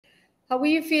How are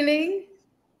you feeling?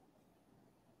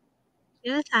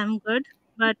 Yes, I'm good,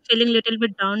 but feeling little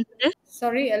bit down today.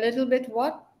 Sorry, a little bit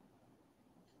what?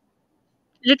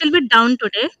 Little bit down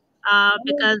today, Oh,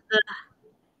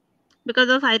 because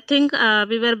of I think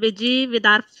we were busy with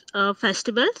our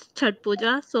festivals, Chhat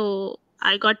Puja, so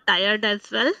I got tired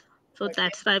as well. So okay.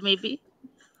 that's why maybe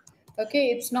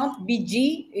Okay, it's not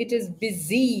busy, it is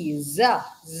busy. Z,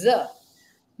 z.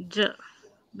 j-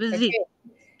 busy. Okay.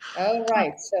 All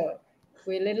right. So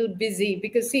we're a little busy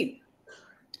because see,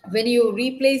 when you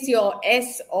replace your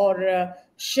S or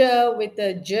sh with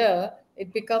a j,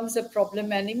 it becomes a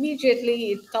problem, and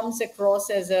immediately it comes across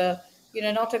as a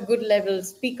not a good level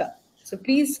speaker. So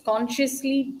please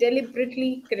consciously,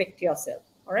 deliberately correct yourself.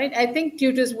 All right. I think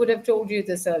tutors would have told you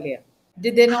this earlier.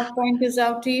 Did they not point this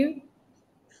out to you?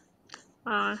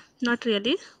 Not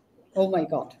really, Oh my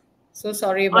God. So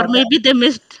sorry or about that. maybe they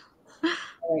missed.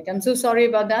 All right, I'm so sorry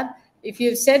about that. If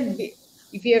you've said,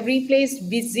 if you have replaced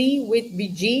busy with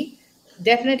BG,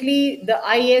 definitely the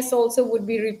IS also would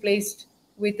be replaced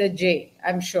with a J,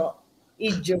 I'm sure.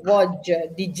 Ij, waj,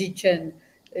 digichen.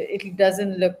 It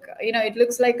doesn't look, it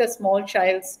looks like a small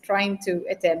child's trying to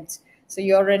attempt. So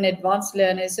you're an advanced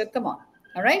learner, so come on.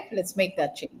 All right, let's make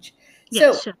that change.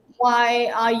 Yeah, So, sure.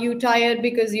 why are you tired?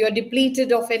 Because you're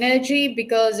depleted of energy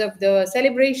because of the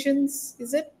celebrations,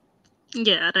 is it?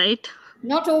 Yeah, right.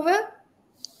 Not over?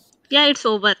 Yeah, it's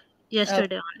over Oh,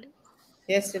 yesterday only.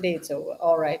 yesterday it's over.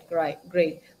 All right, great,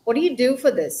 great. What do you do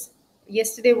for this?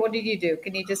 Yesterday, what did you do?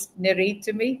 Can you just narrate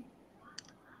to me?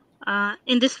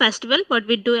 In this festival, what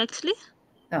we do actually?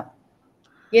 No,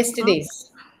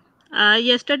 yesterday's.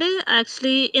 Yesterday,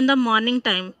 actually, in the morning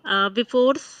time,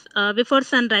 before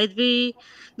sunrise, we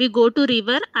go to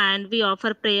river and we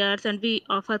offer prayers and we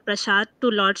offer prasad to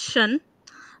Lord Shan.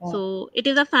 Oh. So it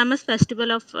is a famous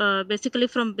festival of basically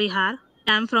from Bihar.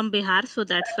 I'm from Bihar, so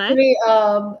that's why Actually,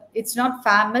 it's not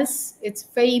famous, it's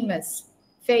famous.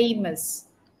 Famous.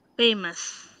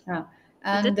 famous. Uh,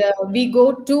 Is it? and we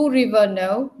go to river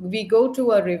now. We go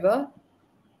to a river.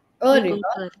 A We go river.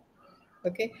 to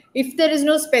Okay. If there is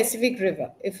no specific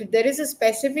river, if there is a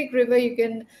specific river, you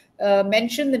can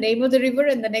mention the name of the river,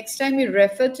 and the next time you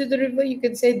refer to the river, you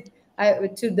can say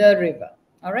to the river.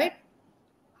 All right.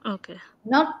 okay.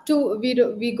 Not to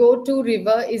we go to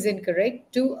river is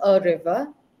incorrect. To a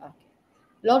river. Okay.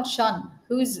 Lord Shan.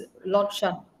 Who's Lord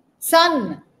Shan?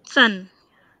 Sun. Sun.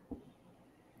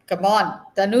 Come on,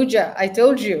 Tanuja. I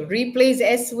told you. Replace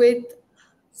S with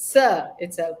Sir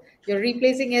itself. You're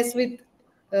replacing S with.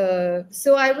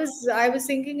 So I was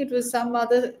thinking it was some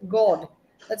other god.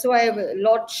 That's why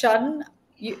Lord Shun.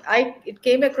 It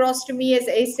came across to me as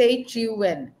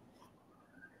Shun.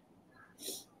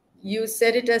 You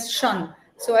said it as Shun.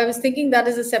 So I was thinking that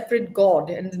is a separate god,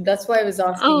 and that's why I was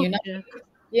asking you. Now, Okay.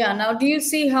 yeah. Now, do you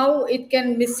see how it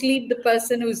can mislead the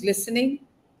person who's listening?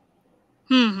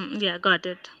 Yeah, got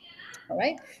it. All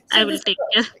right. I So will this, take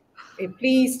care.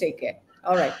 please take care.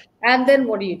 All right. And then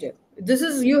what do you do? This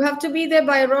is you have to be there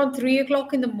by around 3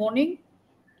 o'clock in the morning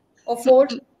or four.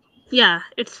 Yeah,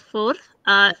 it's four.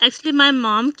 Actually, my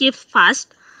mom keeps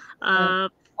fast. Uh,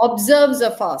 Uh, observes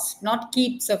a fast, not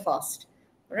keeps a fast.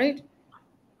 Right?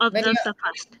 When you observes the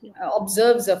fast. Yeah.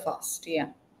 observes a fast. Yeah.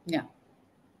 Yeah.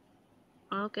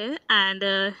 Okay, and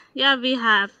yeah, we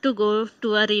have to go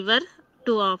to a river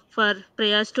to offer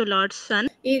prayers to Lord Sun.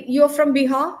 You're from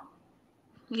Bihar,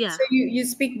 Yeah, so you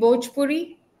speak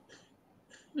Bhojpuri.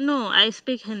 no, I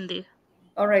speak Hindi.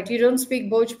 All right. You don't speak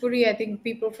Bhojpuri. I think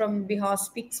people from Bihar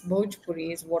speaks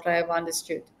Bhojpuri is what I have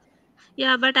understood.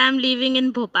 Yeah, but I'm living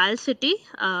in Bhopal city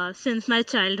since my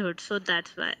childhood, so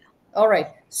that's why. All right.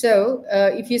 So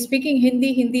if you're speaking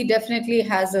Hindi, Hindi definitely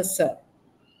has a sir.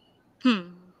 Hmm.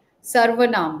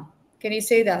 Sarvanam. Can you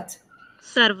say that?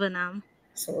 Sarvanam.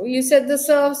 So you said the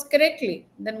serves correctly.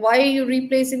 Then why are you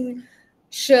replacing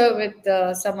sh with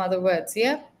some other words?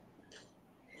 Yeah.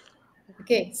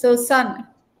 Okay. So sun.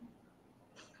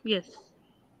 Yes.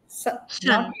 Not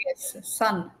Sun. yes.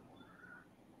 Sun.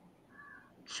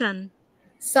 Sun.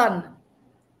 Sun.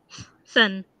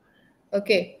 Sun.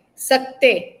 Okay.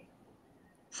 Sakte.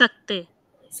 Sakte.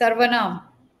 Sarvanam.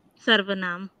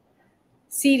 Sarvanam.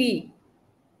 Siri.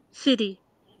 Siri.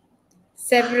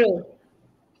 Several.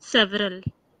 Several.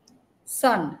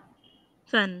 Sun.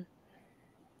 Sun.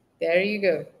 There you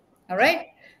go. All right.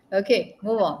 Okay.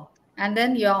 Move on. And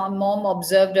then your mom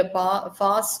observed a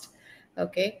fast.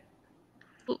 Okay.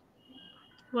 Wh-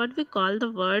 What we call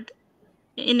the word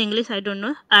in English? I don't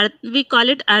know. We call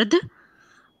it ardh.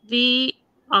 We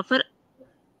offer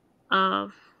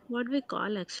what we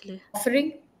call actually.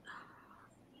 Offering.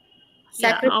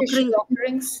 Yeah, Sacrificial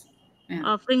offerings. Yeah.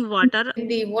 offering water.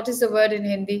 Hindi. What is the word in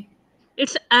Hindi?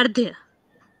 It's ardhya.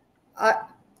 Ar-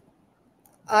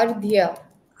 Ardhya.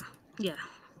 Yeah.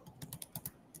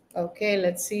 Okay,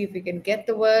 let's see if we can get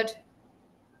the word.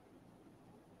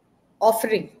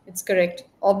 Offering, it's correct.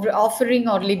 Offering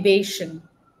or libation, Oh,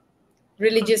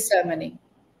 religious ceremony.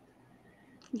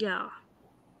 yeah.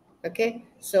 Okay,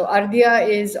 so Ardhya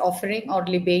is offering or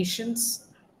libations.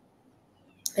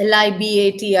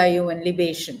 Libation,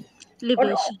 libation. Or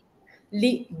Libation.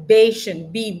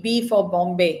 libation, B for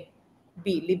Bombay,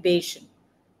 libation.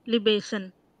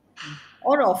 Libation.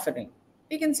 Or offering.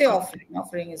 You can say Okay. offering.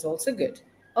 Offering is also good.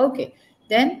 Okay,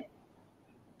 then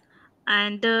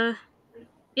And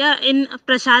yeah, in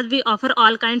prasad we offer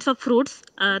all kinds of fruits.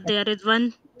 There is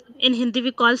one in Hindi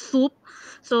we call soup.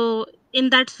 So in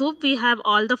that soup we have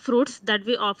all the fruits that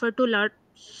we offer to Lord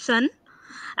Sun.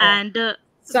 uh, And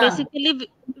sun, basically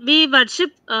we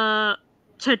worship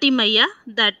Chhati Maiya,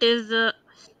 that is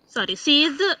sorry, she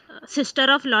is the sister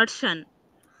of Lord Sun.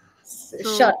 shun,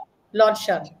 So Lord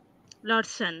Shun. Lord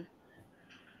Sun.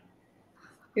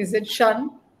 Is it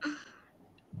Shun?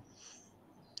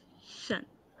 Sun.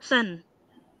 Sun.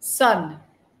 Sun.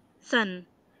 Sun.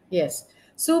 Yes.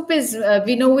 Soup is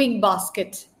winnowing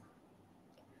basket.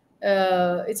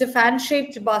 It's a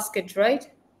fan-shaped basket, right?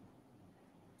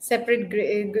 Separate,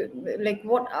 like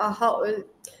what? How?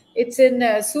 It's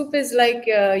in soup is like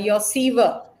your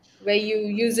siever, where you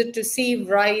use it to sieve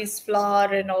rice,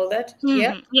 flour, and all that.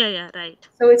 Yeah. Yeah, yeah, right.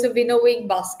 So it's a winnowing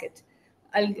basket.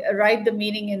 I'll write the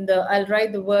meaning in the. I'll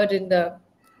write the word in the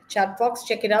chat box.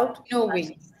 Check it out.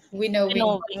 Winnowing, winnowing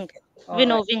Winnowing. basket. All right.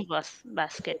 Winnowing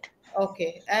basket.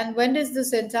 Okay. And when does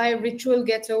this entire ritual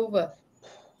get over?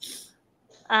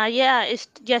 Yeah,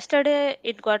 yesterday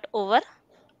it got over,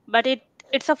 but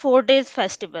it's a 4 days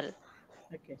festival.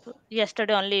 Okay. So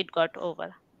yesterday only it got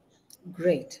over.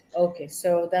 Great. Okay,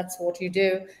 so that's what you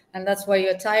do, and that's why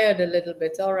you're tired a little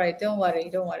bit. All right, don't worry,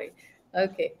 don't worry.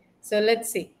 Okay, so let's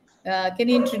see. Can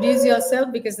you introduce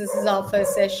yourself because this is our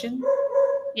first session?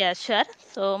 Yeah, sure.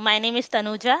 So my name is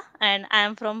Tanuja and I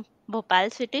am from Bhopal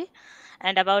city.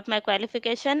 And about my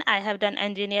qualification, I have done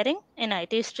engineering in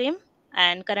IT stream,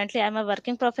 and currently I'm a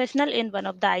working professional in one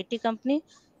of the IT company,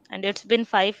 and it's been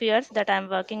 5 years that I'm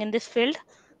working in this field.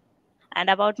 And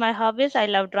about my hobbies, I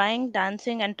love drawing,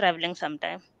 dancing and traveling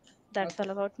sometime. That's Okay,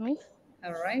 all about me.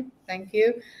 all right, thank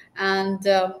you. And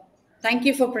thank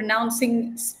you for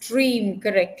pronouncing stream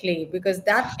correctly because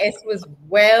that S was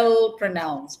well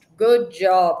pronounced. Good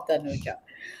job, Tanuja.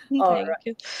 All Thank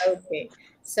you. right, okay.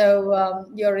 So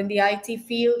you're in the IT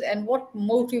field, and what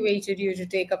motivated you to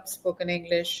take up spoken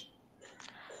English?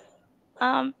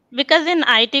 Because in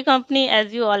IT company,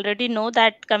 as you already know,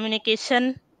 that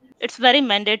communication it's very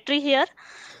mandatory here.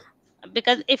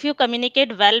 Because if you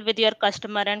communicate well with your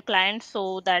customer and client,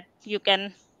 so that you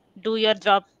can do your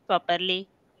job properly,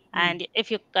 Hmm. and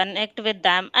if you connect with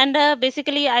them, and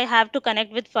basically I have to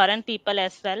connect with foreign people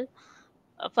as well,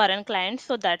 foreign clients.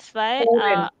 So that's why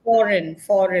Foreign.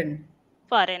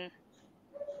 foreign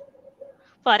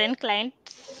foreign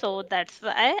clients. So that's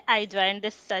why I joined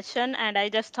this session, and I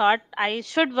just thought I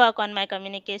should work on my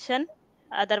communication.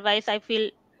 Otherwise, I feel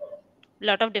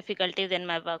lot of difficulties in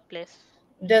my workplace.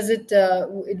 Does it,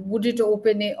 would it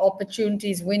open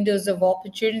opportunities, windows of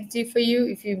opportunity for you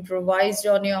if you improvised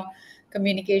on your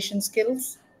communication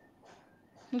skills?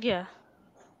 Yeah.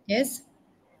 Yes. Yes.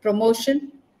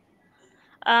 Promotion?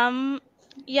 Um.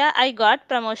 Yeah, I got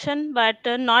promotion, but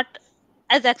not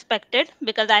as expected,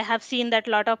 because I have seen that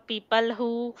lot of people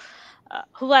who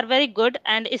are very good,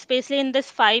 and especially in this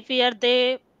 5 year,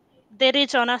 they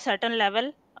reach on a certain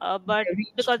level. But They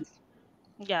reached. because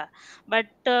yeah, but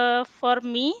for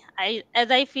me,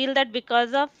 I feel that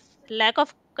because of lack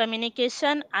of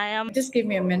communication, I am. Just give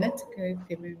me a minute. Okay,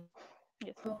 give me.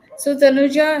 Yes. So,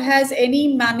 Tanuja, has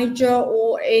any manager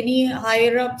or any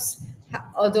higher ups,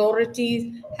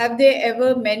 authorities, have they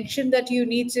ever mentioned that you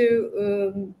need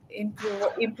to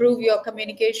improve your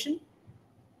communication?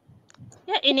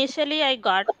 Yeah, initially I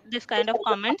got this kind of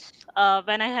comments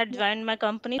when I had joined my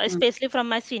company, Mm, especially from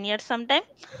my seniors sometime.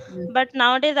 mm. But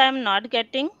nowadays I am not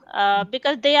getting,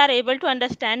 because they are able to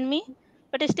understand me.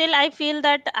 But still, I feel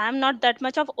that I am not that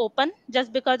much of open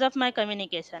just because of my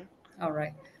communication. All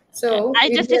right. So, I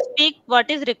in just the, speak what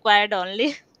is required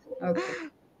only. okay.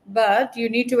 But you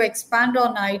need to expand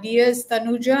on ideas,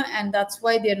 Tanuja, and that's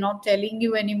why they're not telling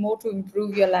you anymore to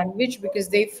improve your language because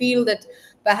they feel that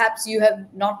perhaps you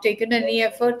have not taken any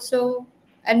effort. So,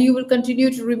 and you will continue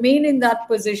to remain in that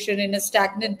position, in a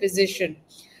stagnant position.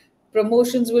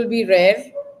 Promotions will be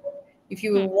rare. If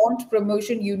you Hmm. want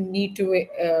promotion, you need to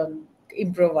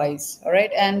improvise. All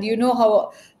right. And you know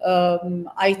how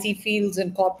IT fields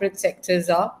and corporate sectors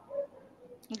are.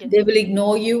 Yes. They will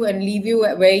ignore you and leave you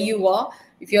where you are.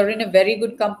 If you're in a very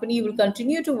good company, you will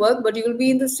continue to work, but you will be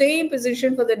in the same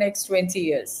position for the next 20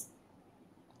 years.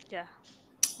 Yeah.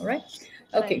 All right.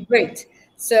 Right. Okay, great.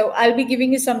 So I'll be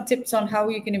giving you some tips on how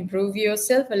you can improve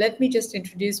yourself. Let me just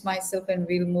introduce myself and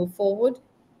we'll move forward.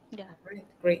 Yeah. Great,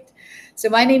 great. So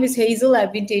my name is Hazel.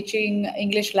 I've been teaching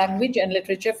English language and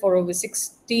literature for over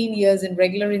 16 years in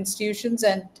regular institutions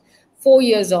and 4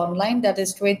 years online. That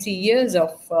is 20 years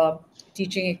of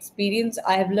teaching experience.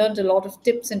 I have learned a lot of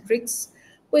tips and tricks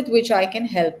with which I can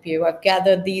help you. I've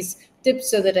gathered these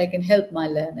tips so that I can help my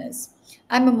learners.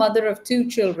 I'm a mother of two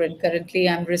children. Currently,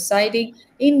 I'm residing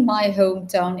in my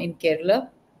hometown in Kerala.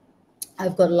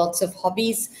 I've got lots of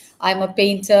hobbies. I'm a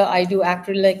painter. I do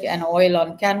acrylic and oil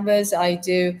on canvas. I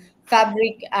do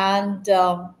fabric and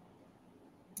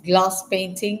glass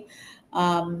painting.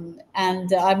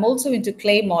 And I'm also into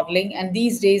clay modeling. And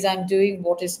these days, I'm doing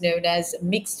what is known as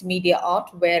mixed media art,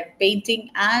 where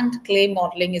painting and clay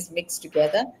modeling is mixed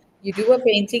together. You do a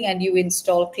painting and you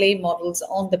install clay models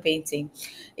on the painting.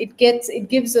 It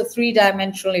gives a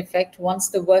three-dimensional effect. Once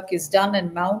the work is done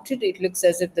and mounted, it looks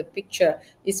as if the picture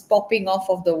is popping off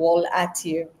of the wall at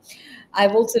you.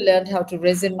 I've also learned how to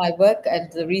resin my work,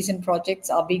 and the resin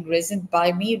projects are being resined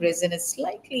by me. Resin is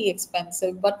slightly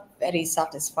expensive but very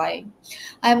satisfying.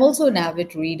 I'm also an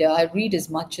avid reader. I read as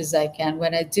much as I can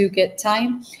when I do get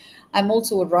time. I'm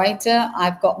also a writer.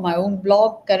 I've got my own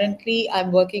blog. Currently,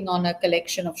 I'm working on a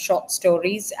collection of short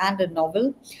stories and a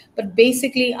novel. But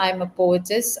basically, I'm a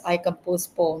poetess. I compose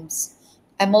poems.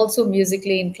 I'm also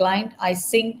musically inclined. I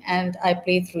sing and I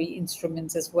play three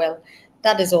instruments as well.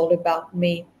 That is all about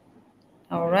me.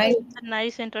 All right. It's a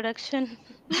nice introduction.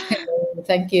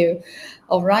 Thank you.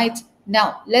 All right.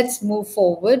 Now let's move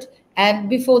forward. And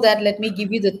before that, let me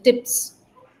give you the tips.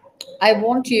 I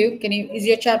want you, is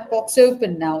your chat box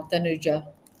open now, Tanuja?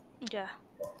 Yeah.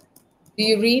 Do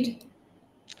you read?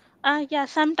 Yeah,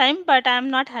 sometime, but I'm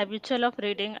not habitual of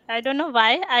reading. I don't know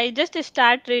why. I just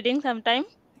start reading sometime.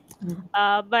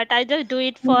 But I just do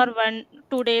it for 1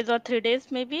 2 days or 3 days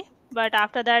maybe. But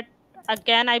after that,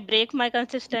 again I break my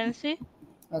consistency.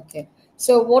 Okay.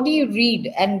 So what do you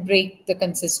read and break the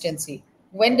consistency?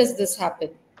 When does this happen?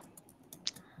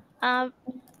 Uh,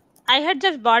 I had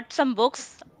just bought some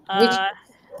books. Which Uh,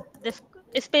 this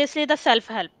especially the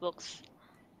self-help books.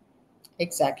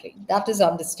 exactly? That is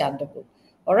understandable.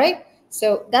 All right.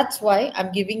 So that's why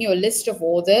I'm giving you a list of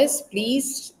authors.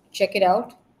 Please check it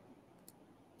out.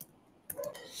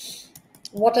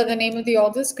 What are the name of the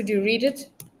authors? Could you read it?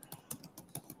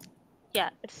 Yeah,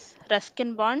 it's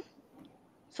Ruskin Bond,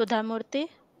 Sudha Murthy,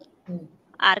 Hmm.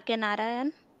 R.K.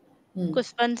 Narayan, Hmm.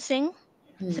 Kushwant Singh,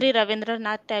 Hmm. Sri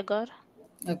Ravindranath Tagore.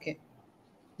 Okay.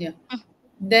 Yeah.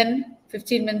 Then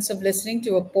 15 minutes of listening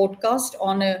to a podcast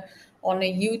on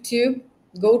a YouTube.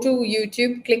 Go to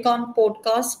YouTube, click on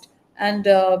podcast, and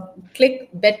click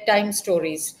bedtime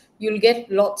stories. You'll get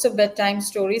lots of bedtime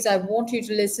stories. I want you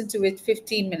to listen to it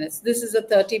 15 minutes. This is a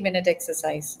 30-minute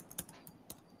exercise.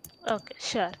 Okay,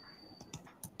 sure.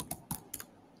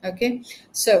 Okay.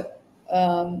 So,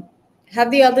 um, have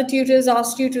the other tutors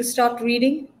asked you to start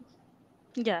reading?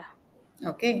 Yeah.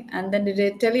 Okay. And then did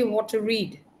they tell you what to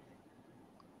read?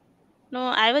 No,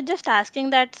 I was just asking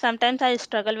that sometimes I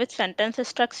struggle with sentence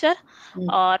structure Hmm.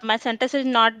 or my sentence is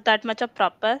not that much of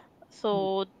proper.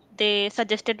 So they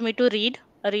suggested me to read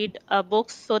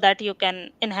books so that you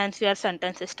can enhance your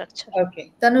sentence structure.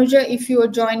 Okay. Tanuja, if you are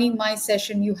joining my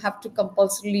session, you have to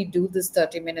compulsorily do this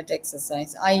 30-minute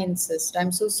exercise. I insist.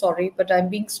 I'm so sorry, but I'm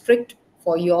being strict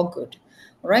for your good.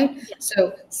 All right. Yeah.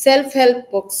 So, self help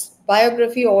books,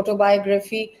 biography,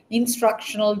 autobiography,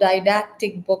 instructional,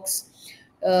 didactic books,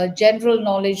 general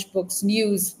knowledge books,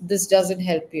 news, this doesn't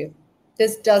help you.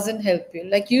 This doesn't help you.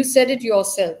 Like you said it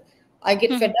yourself. I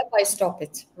get fed Mhm. up, I stop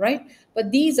it, right?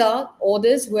 But these are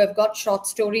authors who have got short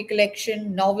story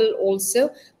collection, novel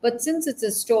also. But since it's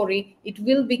a story, it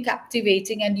will be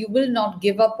captivating and you will not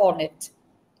give up on it.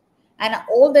 And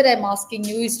all that I'm asking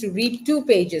you is to read 2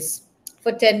 pages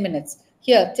for 10 minutes.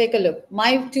 Here, take a look.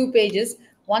 My 2 pages,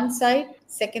 one side,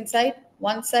 second side,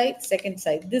 one side, second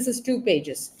side. This is 2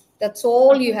 pages. That's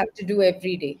all you have to do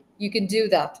every day. You can do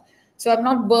that. So I'm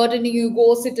not burdening you.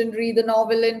 Go sit and read the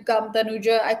novel and come,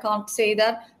 Tanuja. I can't say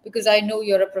that because I know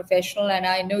you're a professional and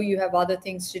I know you have other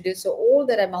things to do. So all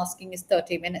that I'm asking is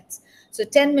 30 minutes. So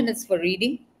 10 minutes for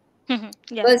reading. Mhm.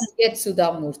 Yeah. First, get Sudha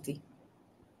Murthy.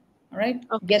 All right,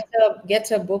 Okay.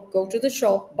 get a book, go to the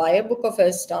shop, buy a book of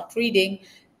hers, start reading,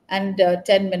 and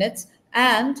 10 minutes,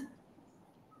 and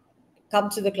come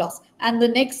to the class. And the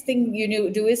next thing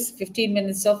do is 15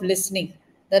 minutes of listening.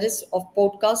 That is of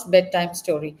podcast bedtime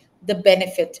story. The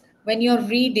benefit when you're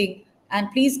reading And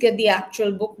please get the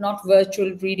actual book, not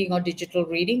virtual reading or digital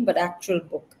reading, but actual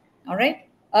book. All right?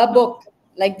 A Hmm. book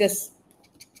like this.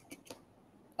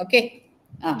 Okay.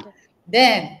 Ah. Yes.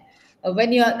 Then,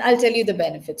 when you're, I'll tell you the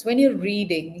benefits. When you're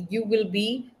reading, you will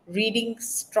be reading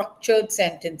structured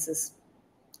sentences.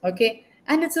 Okay.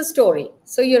 And it's a story.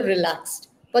 So you're relaxed.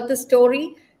 But the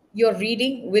story you're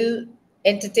reading will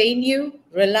entertain you,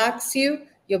 relax you.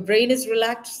 Your brain is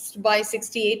relaxed by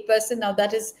 68%. Now,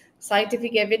 that is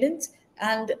scientific evidence.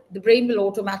 And the brain will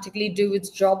automatically do its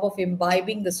job of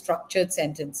imbibing the structured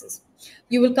sentences.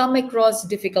 You will come across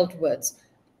difficult words.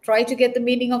 Try to get the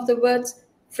meaning of the words,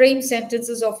 frame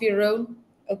sentences of your own.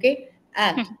 Okay.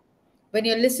 And when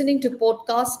you're listening to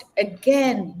podcast,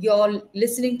 again you're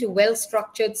listening to well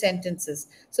structured sentences.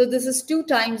 So this is two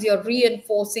times you're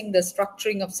reinforcing the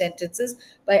structuring of sentences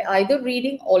by either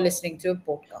reading or listening to a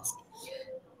podcast.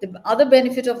 The other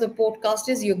benefit of the podcast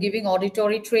is you're giving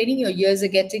auditory training. Your ears are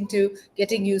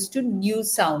getting used to new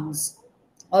sounds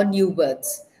or new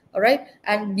words. All right,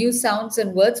 and new sounds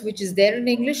and words which is there in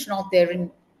English, not there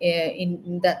in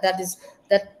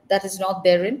that is not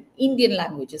there in Indian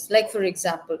languages. Like for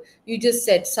example, you just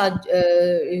said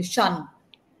shun,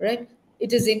 right?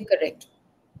 It is incorrect.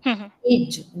 Hmm.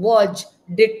 Age, watch,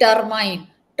 determine,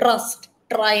 trust,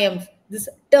 triumph. This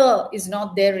ter is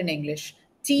not there in English.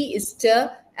 T is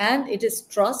ter, and it is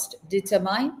trust,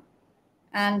 determine,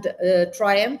 and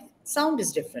triumph. Sound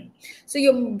is different. So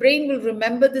your brain will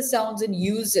remember the sounds and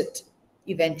use it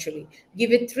eventually.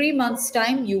 Give it 3 months'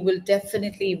 time, you will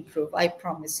definitely improve. I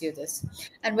promise you this.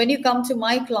 And when you come to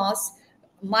my class,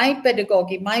 my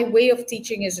pedagogy, my way of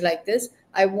teaching is like this.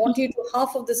 I want you to,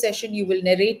 half of the session, you will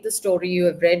narrate the story you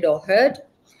have read or heard.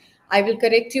 I will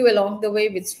correct you along the way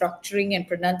with structuring and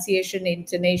pronunciation,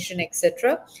 intonation,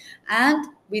 etc. And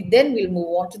we then will move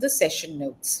on to the session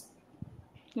notes.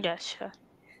 Yeah, sure.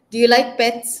 Do you like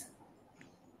pets?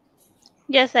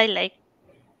 Yes, I like.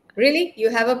 Really? You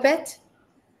have a pet?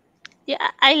 Yeah,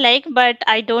 I like, but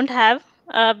I don't have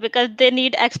because they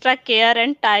need extra care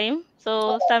and time.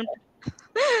 So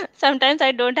sometimes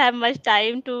I don't have much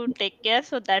time to take care.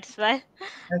 So that's why.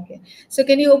 Okay. So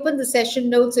can you open the session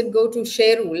notes and go to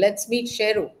Sheru? Let's meet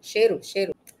Sheru. Sheru.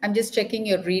 I'm just checking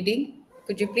your reading.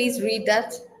 Could you please read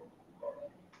that?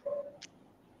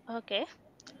 Okay.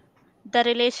 The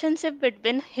relationship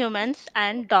between humans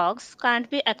and dogs can't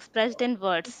be expressed in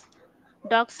words.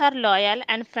 Dogs are loyal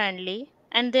and friendly,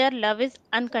 and their love is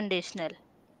unconditional.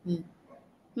 Mm,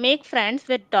 Make friends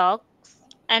with dogs,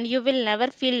 and you will never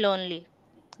feel lonely.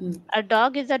 mm, A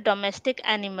dog is a domestic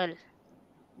animal.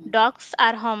 Dogs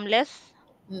are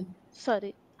mm,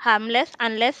 harmless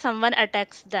unless someone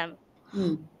attacks them.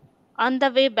 mm, On the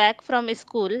way back from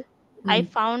school, I mm,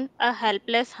 found a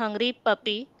helpless, hungry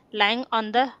puppy lying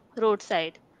on the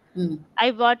roadside. mm,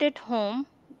 I brought it home,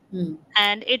 mm,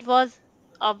 and it was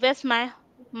obvious my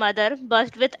mother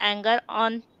burst with anger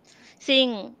on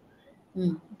seeing,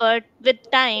 mm, but with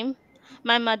time,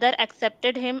 my mother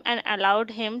accepted him and allowed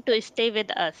him to stay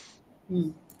with us.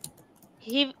 mm,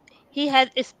 He he has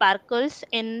sparkles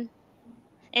in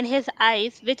his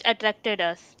eyes which attracted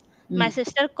us. My mm,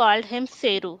 sister called him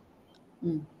Seru,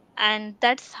 mm, and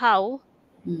that's how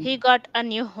mm, he got a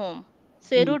new home.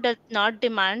 mm, Seru does not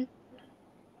demand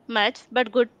much,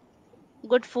 but good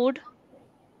food,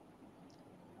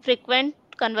 frequent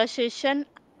conversation,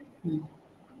 mm,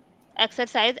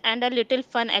 exercise, and a little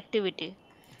fun activity.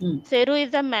 mm, Seru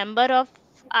is a member of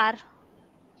our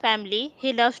family.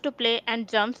 He loves to play and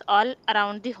jumps all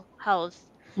around the house.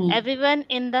 mm, Everyone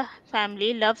in the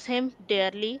family loves him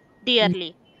mm,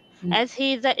 dearly, mm, as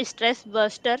he is a stress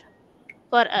buster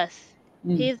for us.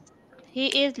 mm, He is,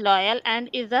 he is loyal and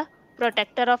is a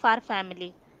protector of our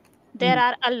family. There mm,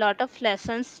 are a lot of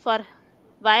lessons for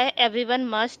why everyone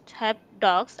must have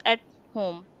dogs at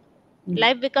home. mm,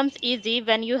 Life becomes easy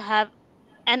when you have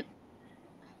an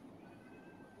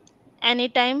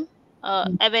anytime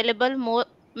mm, available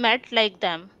met like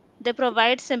them. They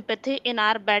provide sympathy in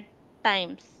our bad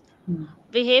times, mm.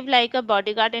 behave like a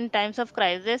bodyguard in times of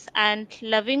crisis, and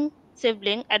loving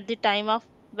sibling at the time of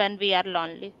when we are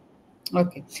lonely.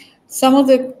 Okay. Some of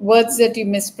the words that you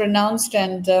mispronounced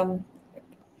and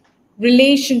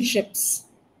relationships.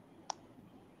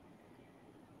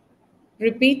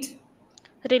 Repeat.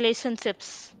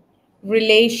 Relationships,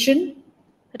 Relationships.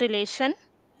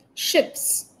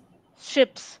 relationships,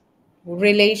 Relationships.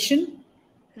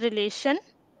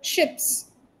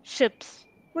 relationships,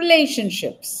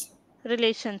 Relationships.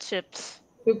 relationships,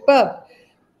 Superb.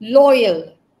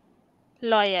 Loyal.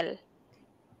 loyal,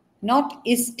 Not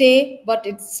stay, but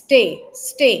it's stay.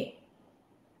 Stay.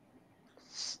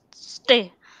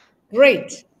 stay,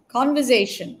 Great.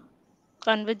 Conversation.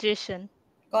 Conversation.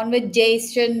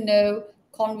 Conversation, no.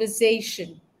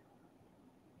 Conversation.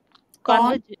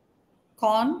 Con,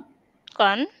 Conversation.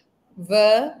 con,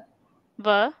 versation.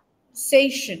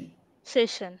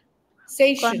 Conversation.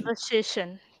 Sation.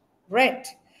 Conversation. Right.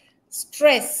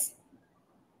 Stress.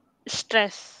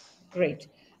 Stress. Great.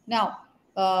 Now,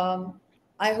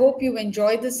 I hope you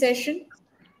enjoyed the session.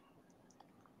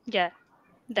 Yeah,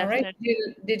 All right.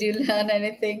 definitely. Did you learn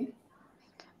anything?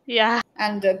 Yeah.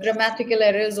 And grammatical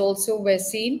errors also were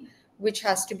seen, which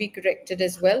has to be corrected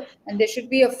as well. And there should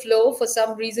be a flow. For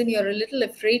some reason you're a little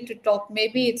afraid to talk,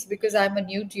 maybe it's because I'm a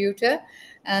new tutor.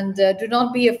 And do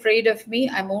not be afraid of me.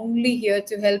 I'm only here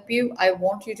to help you. I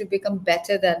want you to become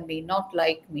better than me, not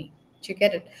like me. Do you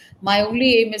get it? My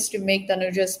only aim is to make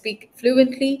Tanuja speak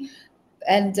fluently,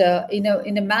 and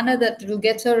in a manner that will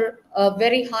get her a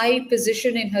very high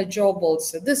position in her job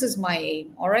also. This is my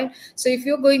aim. All right, so if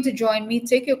you're going to join me,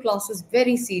 take your classes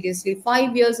very seriously.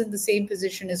 5 years in the same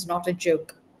position is not a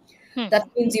joke. Hmm. That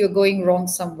means you're going wrong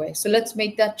somewhere. So let's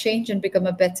make that change and become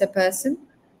a better person.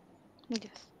 Yes.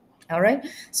 All right.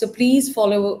 So please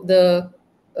follow the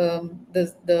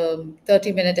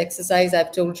 30-minute exercise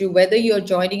I've told you. Whether you're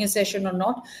joining a session or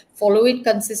not, follow it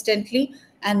consistently,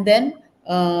 and then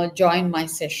join my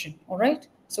session. All right.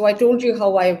 So I told you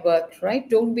how I worked. Right.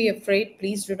 Don't be afraid.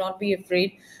 Please do not be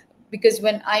afraid. Because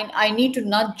when I need to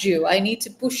nudge you, I need to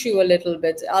push you a little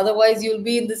bit. Otherwise, you'll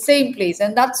be in the same place,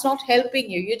 and that's not helping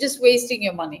you. You're just wasting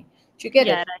your money. Do you get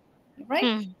Yeah, it? right. Right?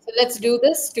 Hmm. So let's do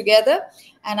this together.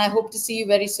 And I hope to see you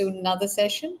very soon in another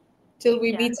session. Till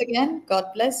we Yeah. meet again,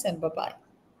 God bless and bye bye.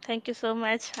 Thank you so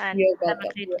much and You're have a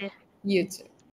welcome. great Yeah. day. You too.